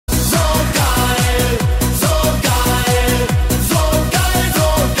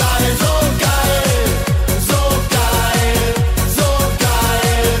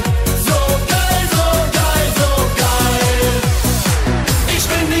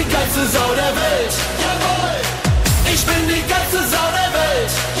die geilste Sau der Welt. Jawohl. Ich bin die geilste Sau der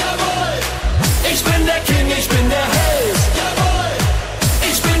Welt. Jawohl. Ich bin der King, ich bin der Held. Jawohl.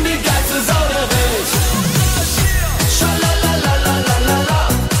 Ich bin die geilste Sau der Welt. Schalalalalala.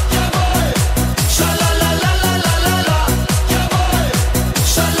 Jawohl. Schalalalalala. Jawohl.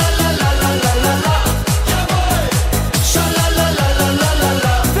 Schalalalalala. Jawohl.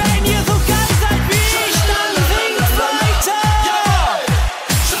 Schalalalalala. Wenn ihr so geil seid wie ich, dann singt weiter. Jawohl.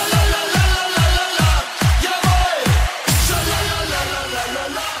 Schalalalalala. Jawohl.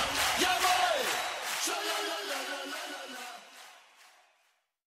 Schalalalalala. Jawohl. Schalalalalala.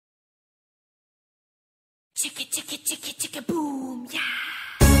 Chicka, chicka, chicka, chicka, boom, ja.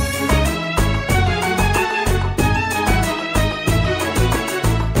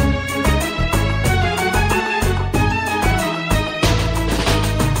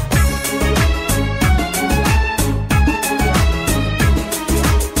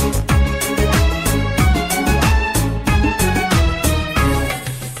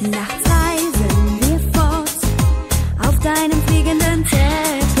 Nachts reisen wir fort auf deinem fliegenden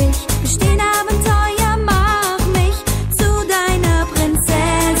Teppich. Wir stehen Abenteuer, mach mich zu deiner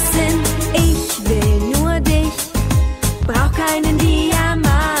Prinzessin. Ich will nur dich, brauch keinen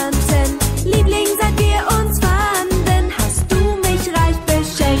Diamanten. Liebling, seit wir uns fanden, hast du mich reich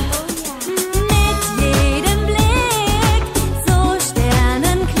beschenkt. Mit jedem Blick, so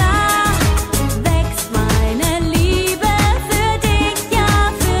sternenklar, wächst meine Liebe für dich Jahr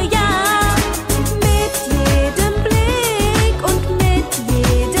für Jahr. Mit jedem Blick und mit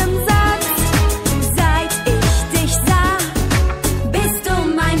jedem Satz, seit ich dich sah, bist du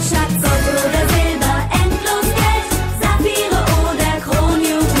mein Schatz. Gold oder Silber, endlos Geld, Saphire oder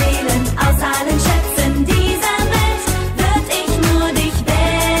Kronjuwelen, aus allen Schätzen dieser Welt würd ich nur dich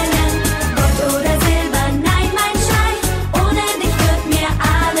wählen. Gold oder Silber, nein, mein Scheich, ohne dich wird mir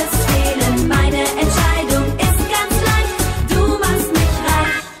alles fehlen. Meine Entscheidung ist ganz leicht, du machst mich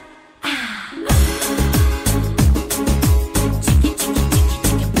reich.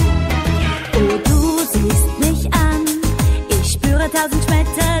 Oh, du siehst mich an, ich spüre 1000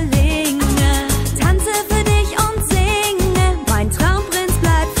 Schmetterlinge, tanze für dich und singe, mein Traumprinz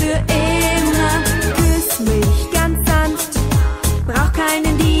bleibt für immer. Küss mich ganz sanft, brauch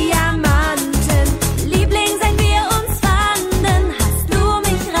keinen Diamanten. Liebling, seit wir uns fanden, hast du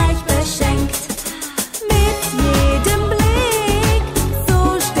mich reich beschenkt. Mit jedem Blick, so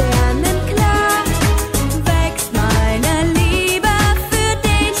sternenklar, wächst meine Liebe für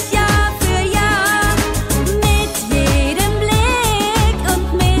dich Jahr für Jahr. Mit jedem Blick und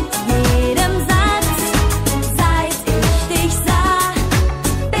mit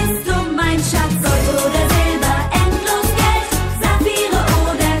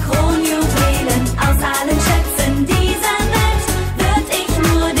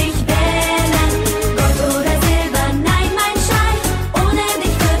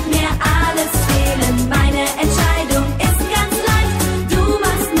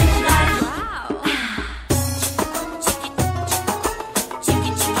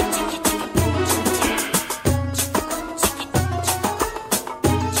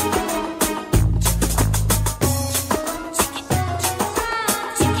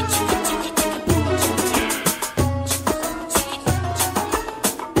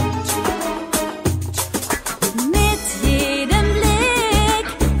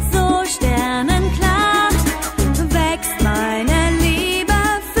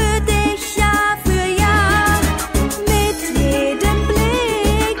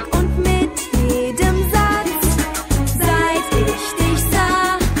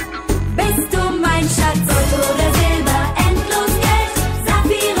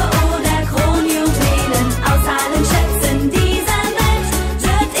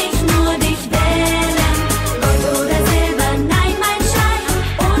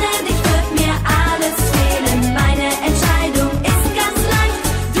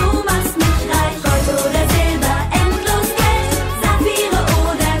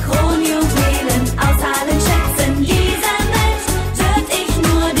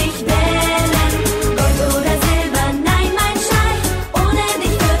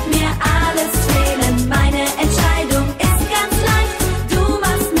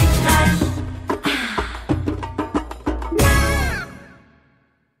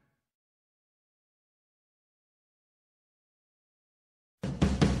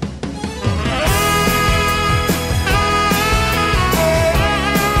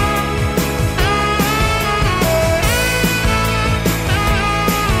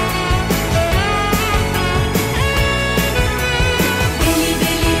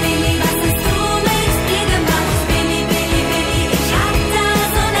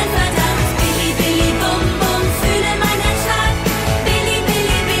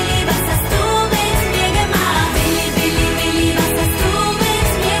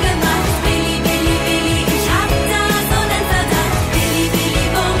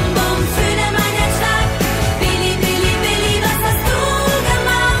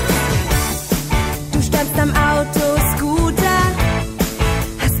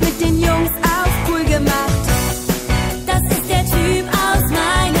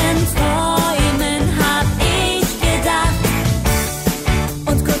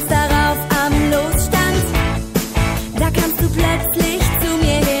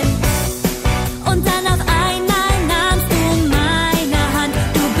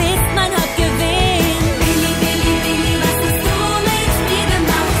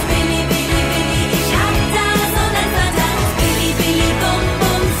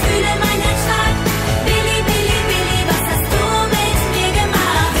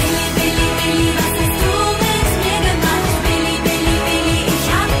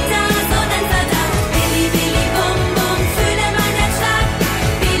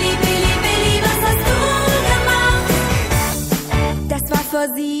vor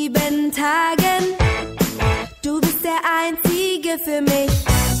 7 Tagen. Du bist der Einzige für mich.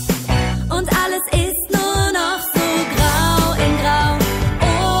 Und alles ist nur noch so grau in grau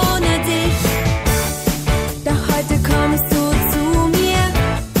ohne dich. Doch heute kommst du zu mir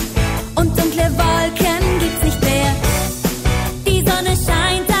und dunkle Wolken gibt's nicht mehr. Die Sonne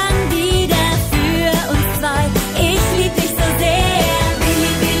scheint dann wieder für uns zwei. Ich lieb dich so sehr.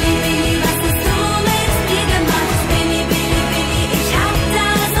 Billy, Billy, Billy, was hast du mit mir gemacht? Billy, Billy, Billy, ich hab da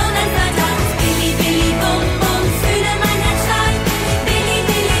so nen Verdacht. Billy, Billy, bum, bum, fühle mein Herz schlagen. Billy,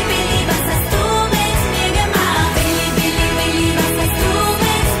 Billy, Billy, was hast du mit mir gemacht? Billy, Billy, Billy, was hast du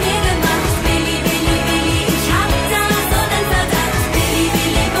mit mir gemacht? Billy, Billy, Billy, ich hab da so nen Verdacht. Billy,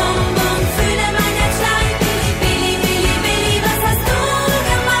 Billy, bum, bum, fühle mein Herz schlagen. Billy, Billy, Billy, was hast du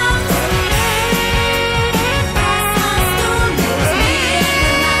gemacht? Was hast du mit mir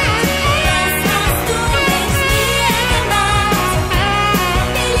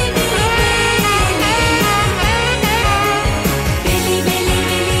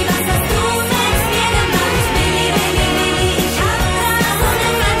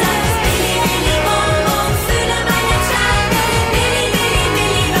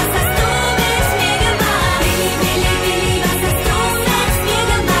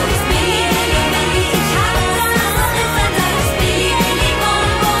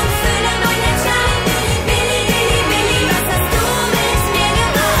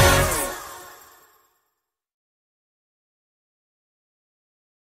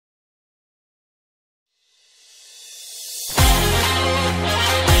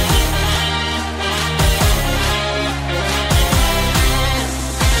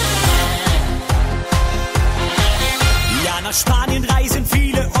Ja, nach Spanien reisen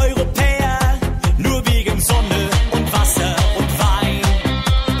viele Europäer, nur wegen Sonne und Wasser und Wein.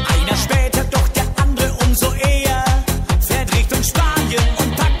 Einer später, doch der andere umso eher, fährt Richtung Spanien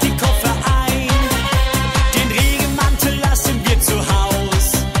und packt die Koffer ein. Den Regenmantel lassen wir zu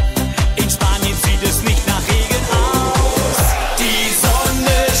Haus, in Spanien sieht es nicht nach Regen aus. Die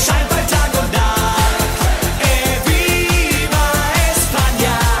Sonne scheint bei Tag und Nacht, viva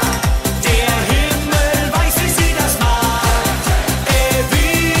España. Der Himmel weiß, wie sie das macht,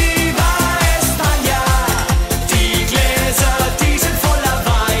 viva España. Die Gläser, die sind voller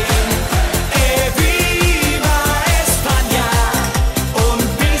Wein, viva España. Und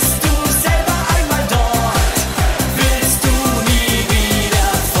bist du selber einmal dort, willst du nie wieder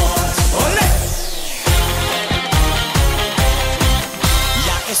fort. Olé!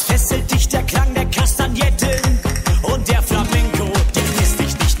 Ja, es fesselt dich der Klang der Kastagnetten und der Flamenco, der lässt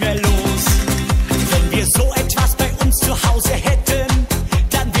dich nicht mehr los. Wenn wir so etwas bei uns zu Hause hätten,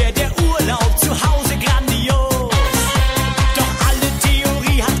 dann wäre der Urlaub zu Hause grandios. Doch alle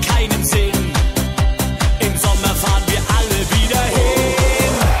Theorie hat keinen Sinn. Im Sommer fahren wir alle wieder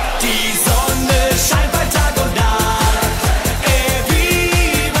hin. Die Sonne scheint bei Tag und Nacht,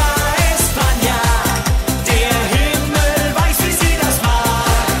 viva España. Der Himmel weiß, wie sie das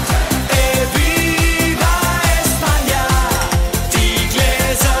macht, viva España. Die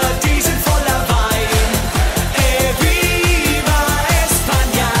Gläser, die sind voller Wein, viva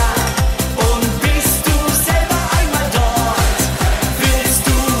España. Und bist du selber einmal dort, willst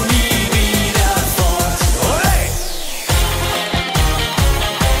du nie wieder fort. Olé!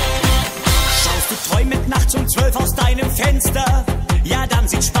 Schaust du träumend nachts um 12 aus deinem Fenster, ja, dann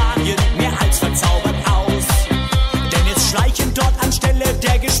sieht Spanien mehr als verzaubert aus. Denn es schleichen dort anstelle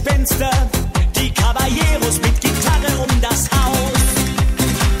der Gespenster die Caballeros mit Gitarre um das Haus.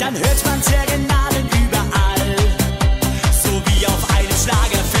 Dann hört man Serenaden überall, so wie auf einem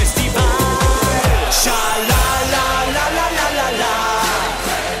Schlagerfestival. Scha-la-la-la-la-la-la-la,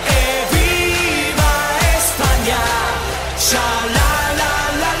 viva España.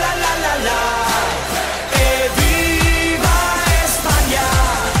 Scha-la-la-la-la-la-la-la, viva España.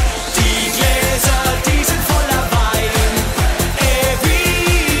 Die Gläser, die sind voller Wein,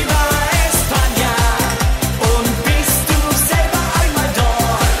 viva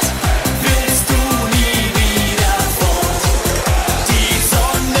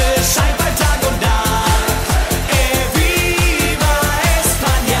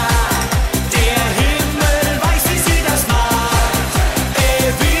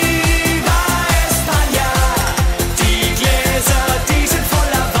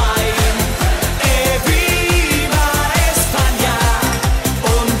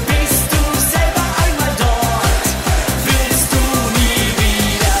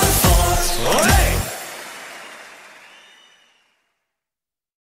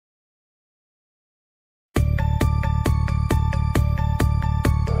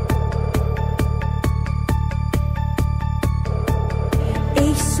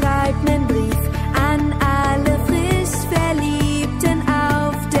nen Brief.